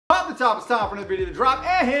the top, it's time for another video to drop.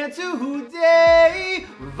 And today,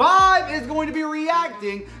 VYBE is going to be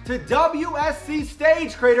reacting to WSC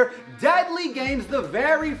Stage Creator Deadly Games, the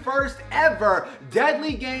very first ever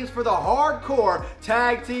Deadly Games for the Hardcore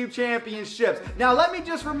Tag Team Championships. Now, let me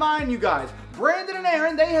just remind you guys, Brandon and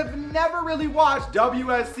Aaron, they have never really watched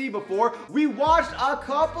WSC before. We watched a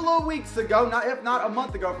couple of weeks ago, if not a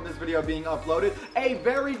month ago from this video being uploaded, a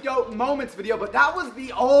very dope moments video, but that was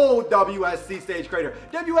the old WSC Stage Creator.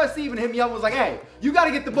 WSC even hit me up and was like, hey, you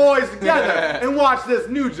gotta get the boys together and watch this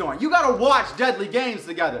new joint. You gotta watch Deadly Games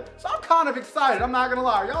together. So I'm kind of excited, I'm not gonna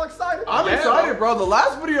lie. Are y'all excited? I'm excited, bro. The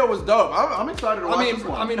last video was dope. I'm excited to watch this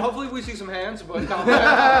one. I mean, hopefully we see some hands, but no.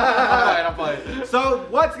 I'm playing. So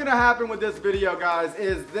what's gonna happen with this video, guys,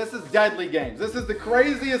 is this is Deadly Games. This is the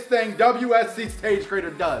craziest thing WSC Stage Creator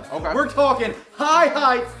does. Okay. We're talking high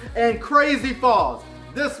heights and crazy falls.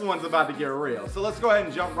 This one's about to get real. So let's go ahead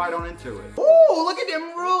and jump right on into it. Ooh, look at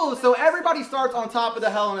them rules. So everybody starts on top of the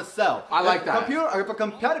Hell in a Cell. I like that. If a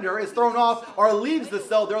competitor is thrown off or leaves the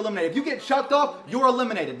cell, they're eliminated. If you get chucked off, you're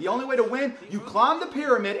eliminated. The only way to win, you climb the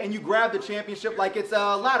pyramid and you grab the championship like it's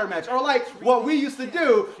a ladder match, or like what we used to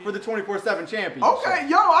do for the 24/7 championship. Okay,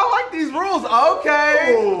 yo, I like these rules.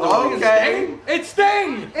 Okay. Ooh. Okay. It's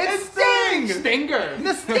Sting! It's Sting! Stinger!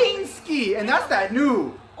 The Sting Ski, and that's that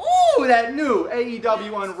new. Ooh, that new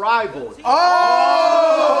AEW Unrivaled.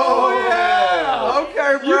 Oh, yeah.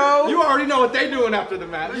 Okay, bro. You already know what they doing after the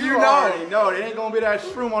match. You already know. It ain't gonna be that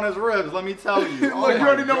shroom on his ribs, let me tell you. Look, you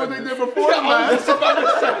already know what they did before the match.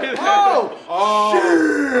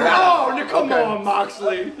 Oh, come on,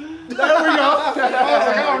 Moxley. There we go. I was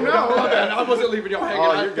like, oh no. I wasn't leaving y'all hanging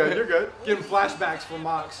out. Oh, you're good, you're good. Getting flashbacks from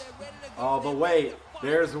Mox. Oh, but wait,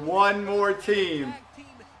 there's one more team,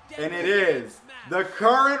 and it is the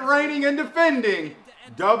current reigning and defending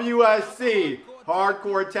WSC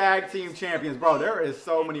Hardcore Tag Team Champions. Bro, there is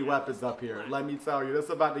so many weapons up here. Let me tell you, this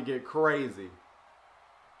is about to get crazy.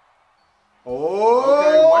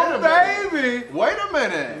 Oh, okay, baby. Wait a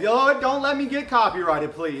minute. Yo, don't let me get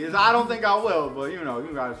copyrighted, please. I don't think I will, but you know,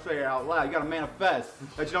 you gotta say it out loud. You gotta manifest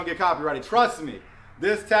that you don't get copyrighted. Trust me,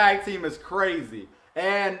 this tag team is crazy.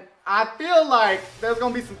 And I feel like there's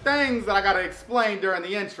gonna be some things that I gotta explain during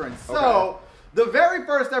the entrance. So, the very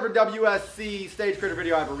first ever WSC Stage Creator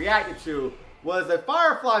video I ever reacted to was a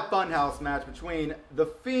Firefly Funhouse match between the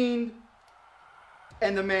Fiend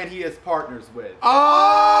and the man he is partners with.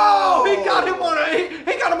 Oh, he got him on a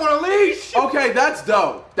leash. Okay, that's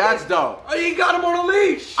dope. That's dope. He got him on a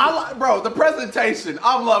leash. Bro, the presentation,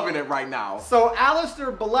 I'm loving it right now. So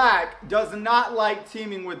Aleister Black does not like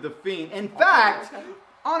teaming with the Fiend. In fact,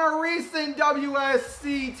 on a recent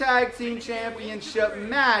WSC Tag Team Championship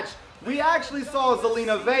match, we actually saw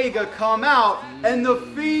Zelina Vega come out, and the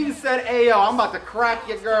Fiend said, hey, yo, I'm about to crack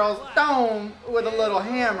your girl's dome with a little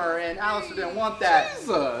hammer, and Aleister didn't want that.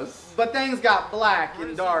 Jesus. But things got black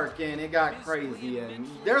and dark, and it got crazy, and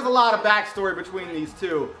there's a lot of backstory between these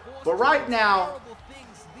two. But right now,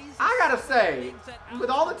 I gotta say, with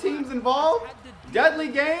all the teams involved, Deadly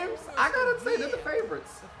Games, I gotta say they're the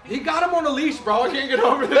favorites. He got him on a leash, bro. I can't get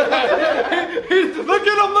over that. Look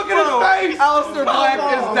at him. Look at his face. Aleister Black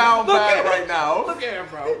is down bad right now. Look at him,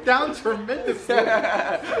 bro. Down tremendously.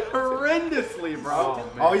 Horrendously, bro.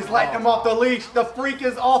 Oh, Oh, he's letting him off the leash. The freak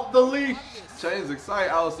is off the leash. Chains excite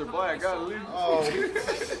Aleister Black. Gotta leave. Oh.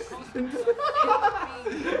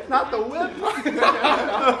 Not the whip.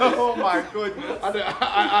 Oh my goodness.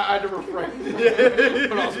 I had to refrain.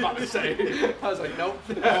 What I was about to say. I was like, nope.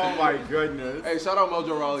 Oh my goodness. Hey, shout out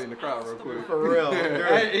Mojo Rawley in the crowd real quick. For real.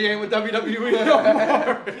 Hey, he ain't with WWE no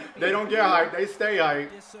more. They don't get hyped, they stay hyped.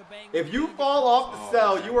 If you fall off the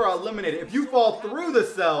cell, you are eliminated. If you fall through the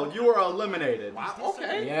cell, you are eliminated. Wow,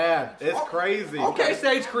 okay. Yeah, it's crazy. Okay,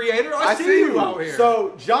 Stage Creator, I see you out here.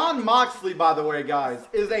 So, John Moxley, by the way, guys,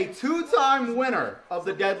 is a two-time winner of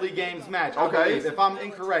the Deadly Games match. I believe. If I'm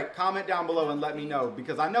incorrect, comment down below and let me know,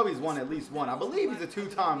 because I know he's won at least one. I believe he's a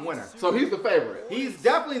two-time winner. So he's the favorite. He's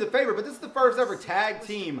definitely the favorite, but this is the first ever tag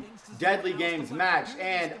team Deadly Games match,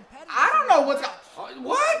 and I don't know what's...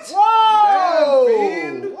 What? Whoa!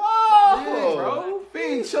 Damn, Fiend. Whoa! Dang, bro.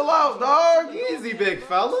 Fiend, chill out, dog. Easy, big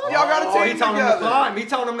fella. Y'all got a team he telling him together. to climb. He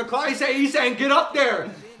telling him to climb. He's saying, get up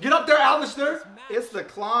there. Get up there, Aleister. It's the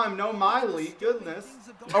climb, no Miley. Goodness.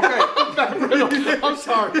 Okay. I'm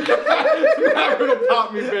sorry. That Riddle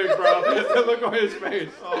popped me big, bro. The look on his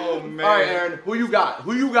face. Oh, man. All right, Aaron. Who you got?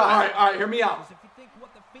 Who you got? All right. Hear me out.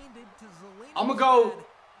 I'm gonna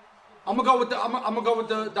go with the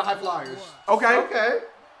high flyers. Okay. Okay.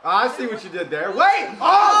 I see what you did there. Wait!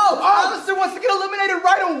 Aleister wants to get eliminated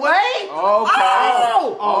right away?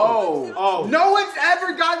 No one's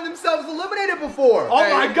ever gotten themselves eliminated before. Oh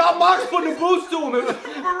my God, Mox putting a boost to him.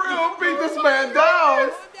 For real, beat this man down.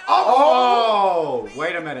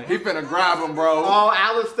 Wait a minute. He finna grab him, bro. Oh,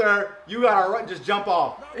 Aleister, you gotta run. Just jump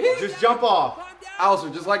off. Just jump off.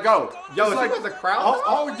 Aleister, just let go. Yo, just like the crowd.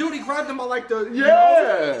 Oh, dude, he grabbed him by like the.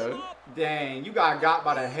 Yeah. Dang, you got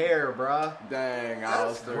by the hair, bruh. Dang,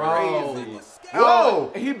 Aleister. Crazy.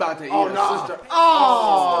 Whoa. He about to eat his sister.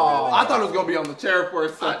 I thought it was gonna be on the chair for a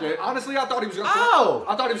second. Honestly, I thought he was gonna.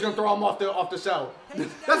 I thought he was gonna throw him off the cell.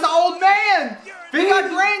 That's an old man. Fiend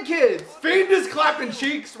got grandkids. Fiend is clapping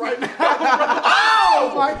cheeks right now.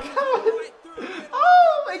 Oh my God.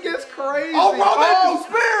 Oh, it gets crazy.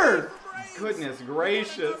 Spear. Goodness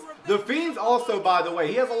gracious. The Fiend's also, by the way,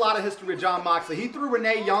 he has a lot of history with John Moxley. He threw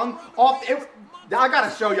Renee Young off. I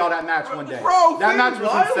gotta show y'all that match one day. Bro, that match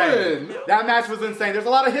was insane. That match was insane. There's a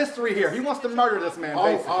lot of history here. He wants to murder this man,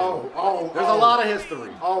 basically. There's a lot of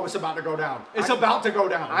history. Oh, it's about to go down. It's about to go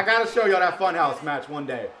down. I gotta show y'all that Funhouse match one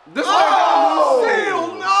day. This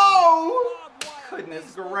seal, no!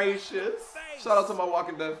 Goodness gracious. Shout out to my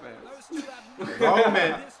Walking Dead fans.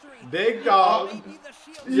 Roman, big dog.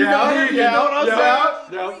 You know what I'm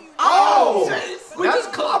saying? We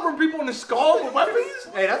just clobbering people in the skull with weapons?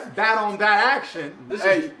 Hey, that's bat on bat action.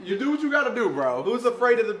 Hey, you do what you gotta do, bro. Who's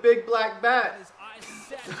afraid of the big black bat?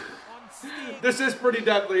 This is pretty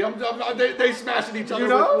deadly. They smashing each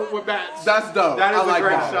other with bats. That's dope. That is I like a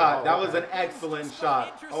great that. shot. That was an excellent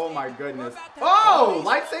shot. Oh my goodness. Oh,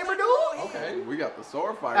 lightsaber duel? Okay, we got the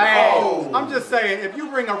sword fight. Hey, I'm just saying, if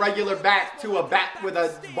you bring a regular bat to a bat with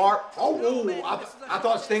a bar. I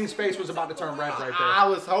thought Sting's face was about to turn red right there. I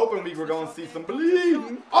was hoping we were going to see some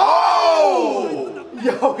bleeding. Yo,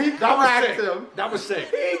 he cracked him. That was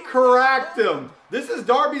sick. He cracked him. This is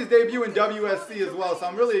Darby's debut in WSC as well, so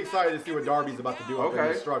I'm really excited to see what Darby's about to do up in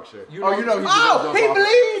the structure. He bleeding!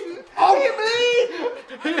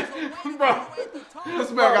 Bro,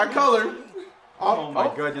 this man got color. Oh my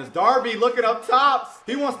goodness. Darby looking up top.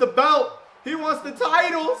 He wants the belt. He wants the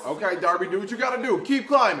titles. Okay, Darby, do what you gotta do. Keep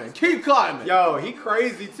climbing. Keep climbing. Yo, he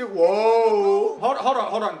crazy too. Whoa.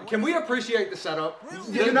 Hold on. Can we appreciate the setup?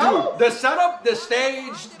 The setup, the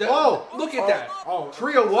stage. Look at that.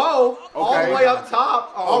 Trio, whoa. All the way up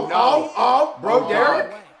top. Bro,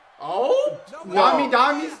 Derek.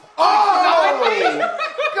 Dummies.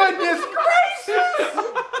 Goodness gracious.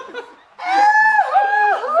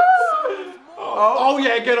 Oh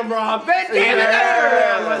yeah, get him, Rob.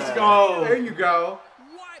 Let's go. There you go.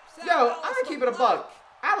 Yo, I'm gonna keep it a buck.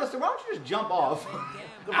 Aleister, why don't you just jump off?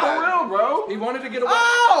 For real, bro. He wanted to get away.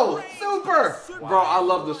 Oh, super. Bro, I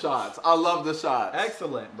love the shots.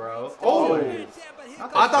 Excellent, bro.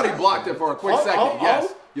 I thought he blocked it for a quick second.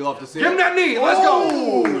 Yes. You love to see it. Give him that knee. Let's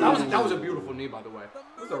go. That was a beautiful knee, by the way.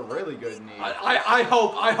 That was a really good knee. I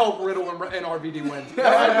hope Riddle and RVD win.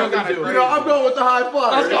 I'm going with the high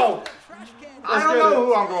flyer. Let's go. I don't know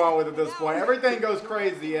who I'm going with at this point. Everything goes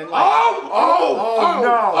crazy and like. No!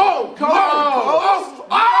 That's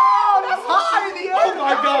high in the air. Oh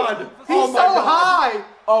my God! He's so high.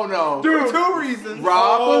 Oh no, dude! For 2 reasons.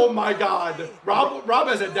 Rob. Oh my God! Rob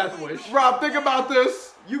has a death wish. Rob, think about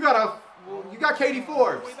this. You got Katie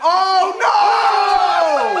Forbes. Oh no!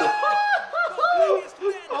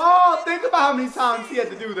 Oh, think about how many times he had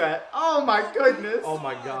to do that. Oh my goodness. Oh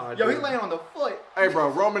my God. Yo, he laying on the foot. Hey bro,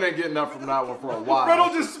 Roman ain't getting up from that one for a while. Riddle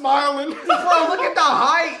just smiling. Bro, look at the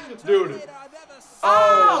height. Dude.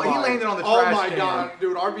 Oh, he landed on the trash Oh my can. God,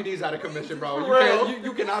 dude, RVD's out of commission, bro.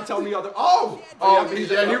 You cannot tell me other. He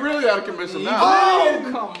really out of commission now. Oh,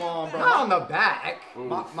 come on, bro. Not on the back.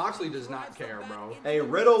 Moxley does not care, bro. Hey,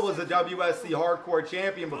 Riddle was a WSC hardcore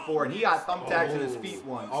champion before, and he got thumbtacks in his feet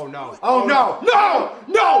once. Oh no. Oh no.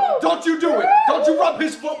 No! Don't you do it! Don't you rub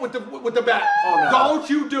his foot with the bat. Oh no. Don't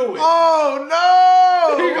you do it. Oh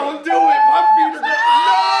no! He gonna do it. My feet are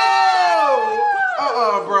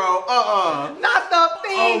No! Bro. Not the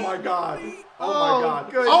feet. Oh my God. Oh my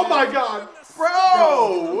God. Goodness. Oh my God.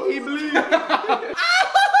 Bro! He bleeds.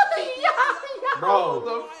 Bro.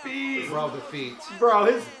 The feet. Bro, the feet. Bro,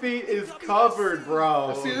 his feet is covered,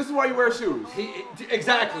 bro. See, this is why you wear shoes.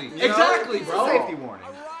 Exactly. You know? Exactly, bro. Safety warning.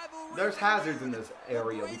 There's hazards in this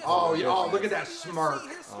area. Look at that smirk.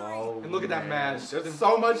 Oh, and look at that mask. There's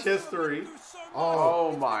so much history.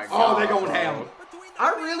 Oh my God. Oh, they're going ham.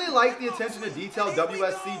 I really like the attention to detail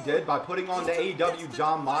WSC did by putting on the AEW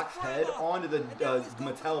John Mox head onto the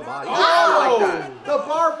Mattel body. Oh! I like that. The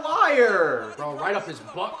barbed wire. Bro, right up his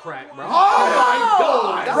butt crack, bro. Oh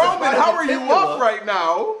my God. Roman, how are you up right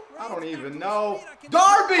now? I don't even know.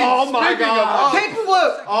 Darby! Oh my God. Kick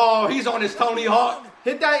flip! Oh, he's on his Tony Hawk.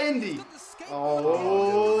 Hit that indie.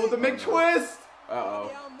 Oh, the McTwist.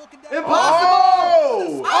 Uh-oh.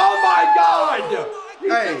 Impossible! Oh my God. He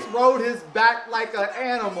just rode his back like an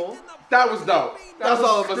animal. That was dope. That's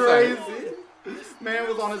all I'm gonna say. Crazy. Man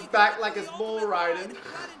was on his back like it's bull riding.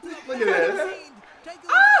 Look at this.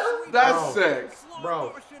 That's sick.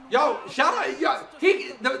 Bro. Yo, shout out. Yo,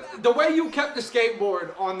 the way you kept the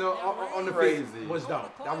skateboard on the Crazy. feet was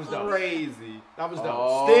dope. That was dope. Crazy. That was dope.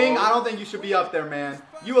 Oh. Sting, I don't think you should be up there, man.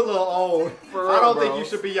 You a little old. For I real, don't bro. think you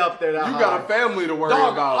should be up there that You high. got a family to worry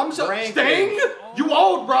Dog, about. I'm so Ranking. Sting. You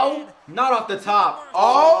old, bro. Not off the top.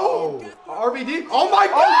 Oh! RVD. Oh my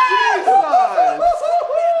God. Jesus!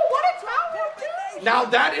 What a Tower of Doom. Now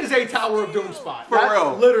that is a Tower of Doom spot. For That's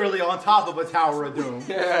real. literally on top of a Tower of Doom.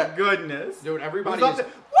 Yeah. Goodness. Dude, everybody Who's up is... there?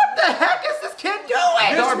 What the heck is this kid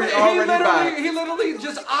doing? Darby He already back. literally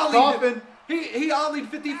just ollied. Coffin. He ollied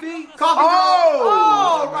 50 feet. Coffin.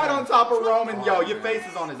 Oh! Oh, right on top of Roman. Yo, your face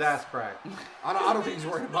is on his ass crack. I don't think he's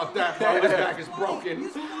worried about that, bro. His back is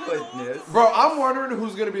broken. Goodness. Bro, I'm wondering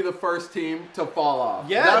who's gonna be the first team to fall off.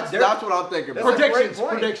 Yeah, that's what I'm thinking. that's Bro. a great Predictions.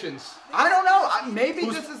 point. Predictions. I don't know. Maybe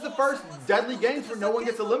this is the first Deadly Games where no one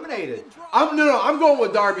gets eliminated. I'm going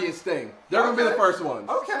with Darby and Sting. They're gonna be the first ones.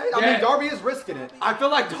 Okay. I Yeah. mean, Darby is risking it. I feel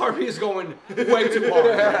like Darby is going way too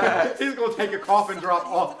hard. He's going to take a coffin drop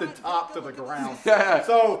off the top to the ground. Yeah.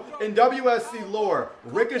 So, in WSC lore,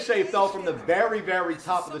 Ricochet fell from the very, very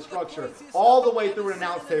top of the structure all the way through an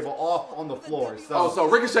announce table off on the floor. So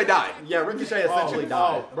Ricochet died. Yeah, Ricochet essentially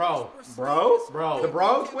died. Bro. Bro? The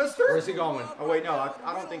bro twister? Where's he going? Oh, wait, no.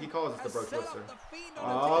 I don't think he calls it the bro twister.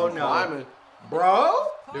 Oh, no. Climbing. Bro?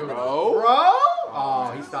 Dude. Bro? Bro?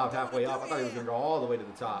 Oh, he stopped halfway up. I thought he was going to go all the way to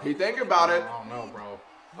the top. He thinking about it. I don't know, bro.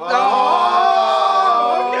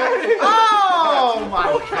 Oh, okay. Oh, my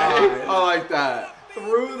God. I like that.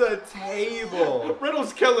 Through the table.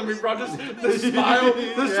 Riddle's killing me, bro. Just the smile,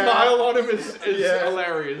 Yeah. smile on him is Yeah.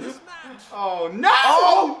 hilarious. Oh, no!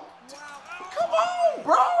 Oh! Come on,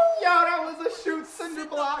 bro! Yo, that was a shoot cinder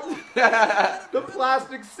block. The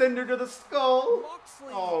plastic cinder to the skull.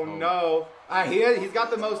 Oh, no. He's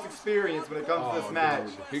got the most experience when it comes to this match.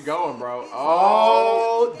 He going, bro.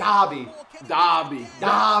 Oh, Darby. Darby.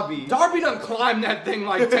 Darby done climbed that thing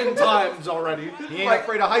like 10 times already. He ain't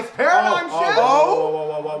afraid of Heist Paradigm shift.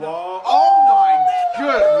 Whoa. Oh my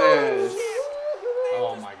goodness.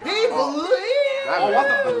 Oh my God. He believes. That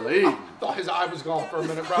man believe. Thought his eye was gone for a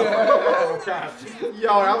minute, bro. Okay.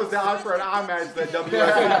 Yo, that was the eye for an eye match that WSC did,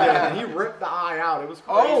 and he ripped the eye out. It was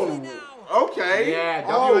crazy. Oh, okay. Yeah,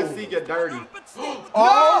 Oh. WSC get dirty.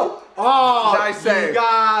 Oh! Oh, Nice save. You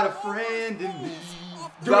got a friend in me.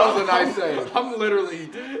 That was a nice save. I'm literally,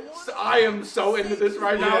 I am so into this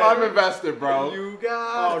right now. No, I'm invested, bro. You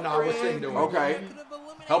got Oh, no, what's Sting doing? Okay.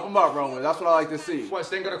 Help him up, Roman. That's what I like to see. What,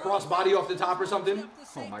 Sting gonna cross body off the top or something?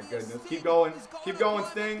 Oh my goodness. Keep going. Keep going,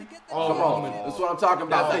 Sting. Oh, Come on. That's what I'm talking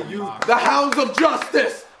about. That's a youth. The Hounds of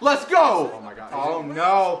Justice. Let's go. Oh my God. Oh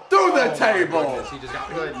no. Through the Oh, my table. goodness, he just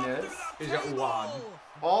got Goodness. He's got wad.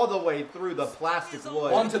 All the way through the plastic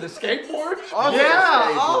wood. Onto the skateboard? Onto the Yeah.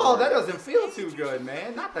 skateboard. Oh, that doesn't feel too good,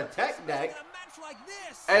 man. Not the tech deck.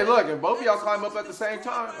 Hey, look, if both of y'all climb up at the same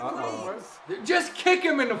time. Uh-oh. Just kick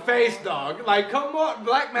him in the face, dog. Like, come on,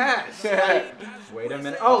 Black Mass. Like, Wait a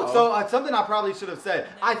minute. Oh, so something I probably should have said.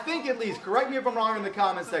 I think at least, correct me if I'm wrong in the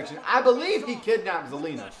comment section, I believe he kidnapped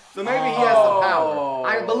Zelina. So maybe he has some power.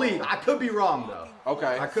 I believe. I could be wrong, though.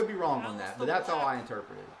 Okay. I could be wrong on that, but that's how I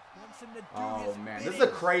interpret it. Oh, man. This is a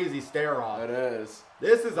crazy stare-off. It is.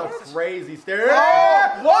 This is a crazy stare.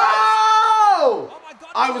 Oh, Whoa!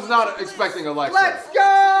 I was not expecting Alexa. Let's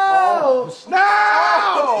go!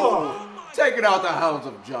 No! Taking out the Hounds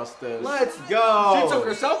of Justice. Let's go! she took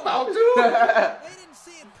herself out, too.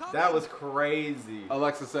 That was crazy.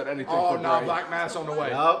 Alexa said anything Oh, for no, Bray. Black Mass on the way.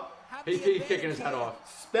 Yup. He kicking his head off.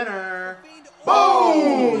 Spinner. Boom!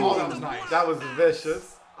 Oh, that was nice. That was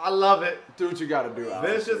vicious. I love it. Do what you gotta do,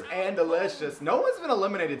 Alex. Vicious and delicious. No one's been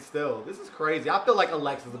eliminated still. This is crazy. I feel like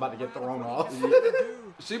Alexa's about to get thrown off.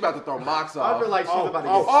 She about to throw Mox off. I feel like she's about to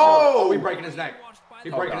get Oh, he breaking his neck. He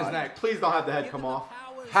breaking his God. neck. Please don't have the head come off.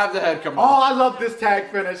 Have the head come Oh, off. I love this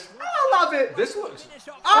tag finish. I love it. This looks...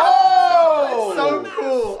 Oh! So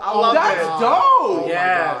cool. I love That's it. dope.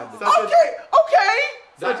 Yeah. Okay.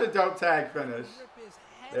 Such a dope tag finish.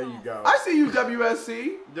 There you go. I see you,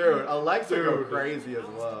 WSC. Dude, Alexa go crazy as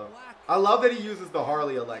well. I love that he uses the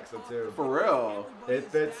Harley Alexa too. For real. It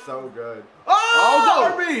fits so good.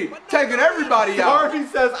 Oh, Darby! Taking everybody out. Darby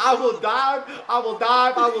says, I will dive, I will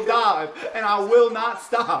dive, I will dive, and I will not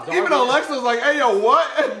stop. Even Alexa's like, hey, yo,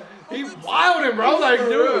 what? He wilding screaming, bro. Like,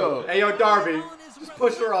 dude. Hey, yo, Darby, just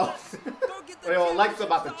push her off. Yo, Alexa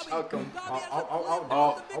about to choke him.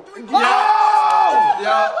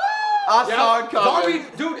 Yeah. I saw it coming.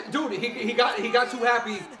 Darby, dude, he got too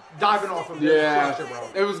happy diving off of the structure, bro.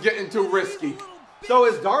 It was getting too risky. So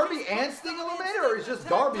is Darby and Sting eliminated, or is just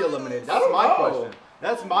Darby eliminated? That's my question.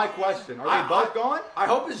 That's my question. Are they both gone? I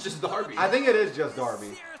hope it's just Darby. I think it is just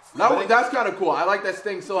Darby. That's kind of cool. I like that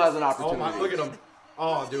Sting still has an Oh opportunity. my, look at him.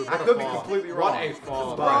 Oh, dude, I could be completely wrong. What a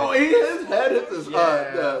fall, Bro, his head hit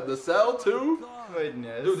the cell too.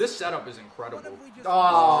 Goodness. Dude, this setup is incredible.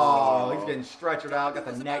 Oh, he's getting stretchered out. Got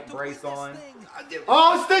the neck brace on.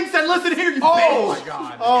 Oh, Sting said, "Listen here, you bitch." Oh my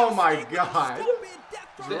god. Oh my god.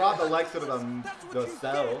 Robbed Alexa to the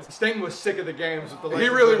cell. Sting was sick of the games with the He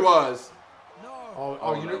really was.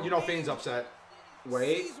 Oh, you know Fiend's upset.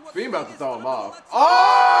 Wait. Fiend about to throw him off.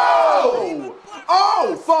 Oh!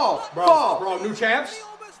 Oh! Fall! Bro, new champs?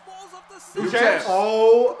 New champs.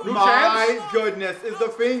 Oh New my champs? goodness. Is the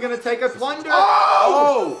Fiend going to take a plunder?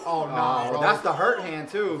 Oh! Oh, no, bro. That's the hurt hand,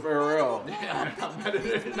 too. For real. Yeah,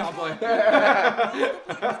 not playing.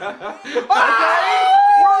 Okay!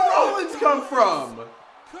 Where Rollins come from?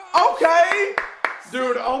 Okay!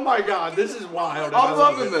 Dude, oh my god, this is wild. I'm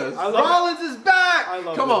loving this. Rollins is back!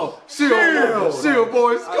 Come on. Seal,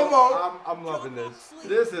 boys. Come on. I'm loving this.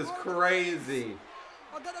 This is crazy.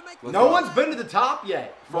 No one's been to the top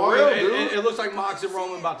yet. For real, dude. It looks like Mox and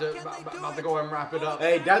Roman about to go and wrap it up.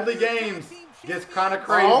 Hey, Deadly Games gets kind of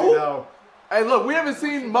crazy, though. Hey, look, we haven't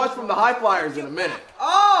seen much from the High Flyers in a minute.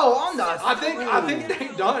 Oh, I'm not. I think they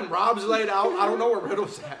done. Rob's laid out. I don't know where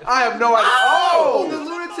Riddle's at. I have no idea. Oh, the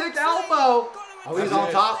lunatic elbow. Oh, he's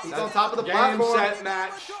on top. He's on top of the platform. Game, set,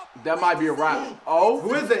 match. That might be a wrap. Oh.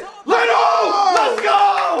 Who is it? Riddle! Let's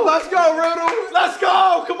go! Let's go, Riddle. Let's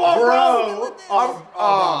go! Come on, bro!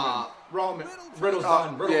 Roman. Riddle's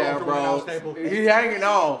done. Riddle Yeah, going through bro. announce table. He hanging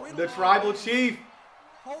on. The tribal chief.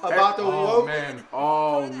 About to Oh, whoop. man.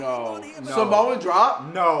 Oh, no. Samoan drop?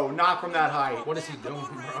 No, not from that height. What is he doing,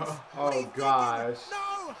 bro? Oh, gosh.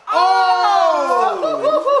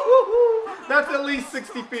 Oh! That's at least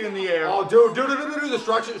 60 feet in the air. Oh, dude. The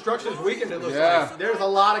structure's weakened, it looks like. There's a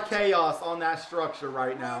lot of chaos on that structure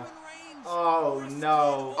right now. Oh,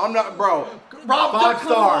 no. I'm not, bro. Rob, Five come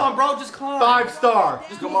star. on, bro. Just climb. 5-star.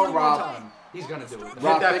 Just Come do it on, one Rob. time. He's going to do it. Hit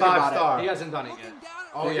Rob, that think about 5-star. He hasn't done it yet.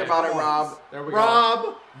 Oh, Think yeah, about it, come on. Rob. There we go.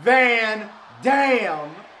 Rob Van Dam.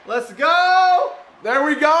 Let's go. There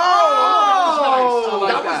we go. Oh, I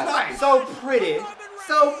like that that. was nice. So pretty.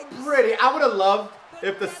 So pretty. I would have loved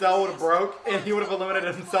if the cell would have broke and he would have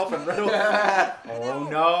eliminated himself and Riddle. Oh,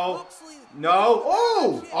 no. No.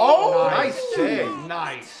 Oh, nice kick.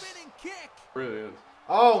 Nice. Really is.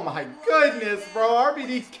 Oh, my goodness, bro.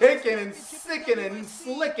 RBD's kicking and sicking and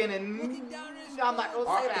slicking and I'm not going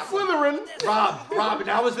to say that. Slytherin. Rob,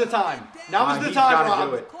 now is the time. Now is the He's time, gotta Rob.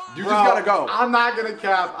 do it. You Bro, just gotta go. I'm not going to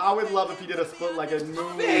cap. I would love if he did a split like a new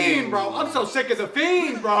Fiend, bro. I'm so sick of the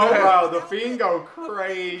Fiend, bro. Bro, the Fiend go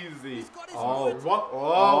crazy. Oh, what?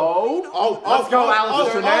 Oh. Let's go,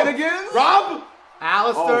 Aleister. Shenanigans. Rob.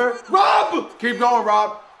 Aleister. Rob. Keep going,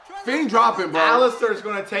 Rob. Fiend dropping, bro. Aleister's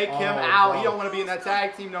going to take him out. bro. He don't want to be in that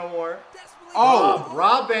tag team no more. Oh.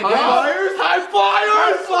 Rob Van Dam. High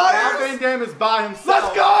Flyers. Rob Van Dam is by himself.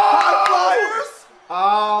 Let's go. High Flyers.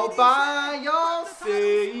 All by yourself.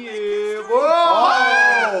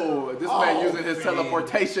 Oh. This man using his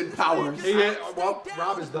teleportation powers. Well,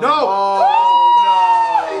 Rob is done. No.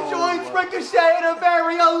 Oh, He no. joins Ricochet in a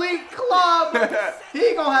very elite club.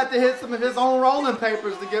 He gonna have to hit some of his own rolling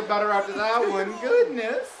papers to get better after that one.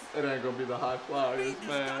 Goodness. It ain't gonna be the High Flyers,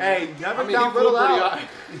 man. Hey, never I mean, count he flew Riddle pretty out. high.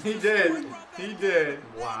 He did. He did.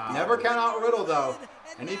 Wow. Never count out Riddle though.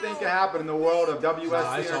 Anything can happen in the world of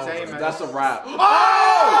WSC it's over. Entertainment. That's a wrap.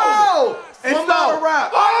 Oh! It's One not more. a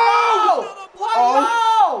wrap. Oh!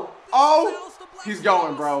 Oh. He's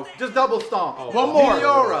going, bro. Just double stomp. One more.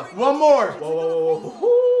 Meteora. One more.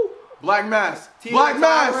 Whoa. Black Mass. Tina Black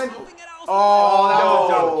Mass. Tyrant. Oh, That was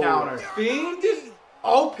a dope counter. Fiend.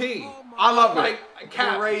 OP. I love it. Like,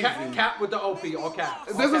 Crazy. cap with the OP, all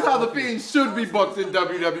caps. This is how the Fiend should be booked in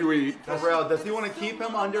WWE. For real, does he want to keep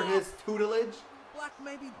him under his tutelage?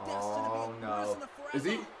 Oh no. Is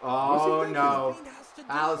he? Oh no.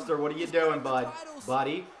 Aleister, what are you doing, bud?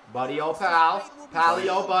 Buddy, oh pal. Pally,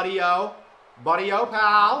 oh buddy, oh. Buddy, oh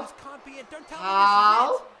pal.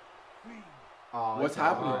 Pal. Oh, What's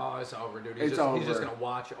happening? Oh, it's over, dude. It's He's over. just gonna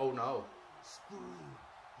watch. Oh no.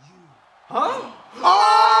 Huh?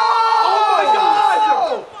 Oh my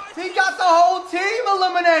God! He got the whole team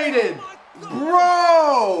eliminated!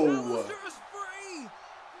 Bro!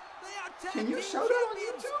 Can you show that on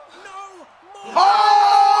YouTube?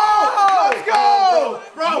 Oh! Let's go!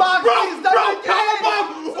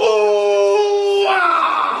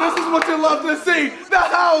 what you love to see. The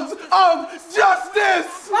Hounds of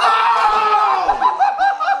Justice. Oh!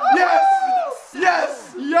 Yes.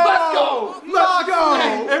 Yes. Yo, let's go. Let's go.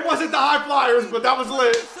 It wasn't the High Flyers, but that was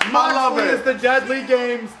lit. Moxley is the Deadly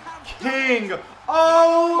Games king.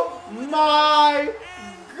 Oh my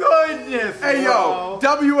goodness. Hey, yo,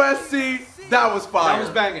 WSC. That was fire. That was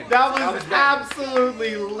banging. That was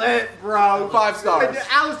absolutely lit, bro. 5 stars. And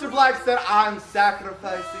Aleister Black said, I'm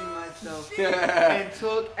sacrificing myself. And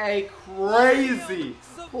took a crazy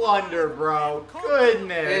plunder, bro.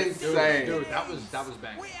 Goodness. Insane. Dude, that was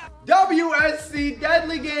banging. WSC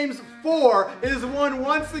Deadly Games 4 is won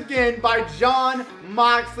once again by John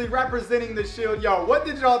Moxley representing the Shield. Yo, what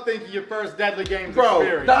did y'all think of your first Deadly Games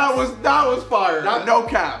experience? That was fire. No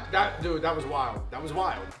cap. Dude, that was wild. That was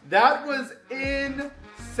wild. That was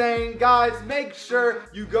insane. Guys, make sure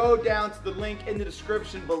you go down to the link in the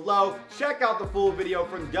description below. Check out the full video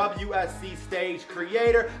from WSC Stage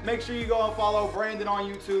Creator. Make sure you go and follow Brandon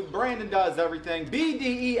on YouTube. Brandon Does Everything.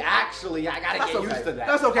 BDE, actually, I gotta get used to that.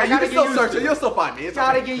 That's okay. You can still search it. You'll still find me. It's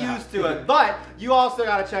gotta get used to it. But you also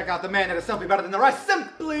gotta check out the man that is simply better than the rest.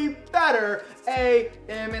 Simply Better AM.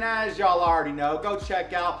 And as y'all already know, go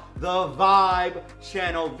check out the VYBE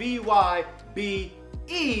channel. VYBE.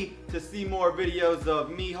 To see more videos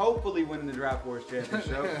of me hopefully winning the Draft Wars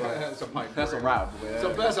Championship. That's a pipe dream. That's a wrap.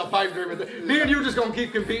 So that's a pipe dream. Me and you just gonna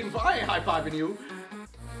keep competing. I ain't high-fiving you.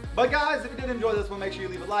 But guys, if you did enjoy this one, make sure you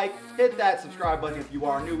leave a like, hit that subscribe button if you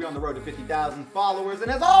are new. We're on the road to 50,000 followers.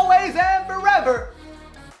 And as always and forever,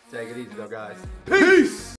 take it easy though, guys. Peace!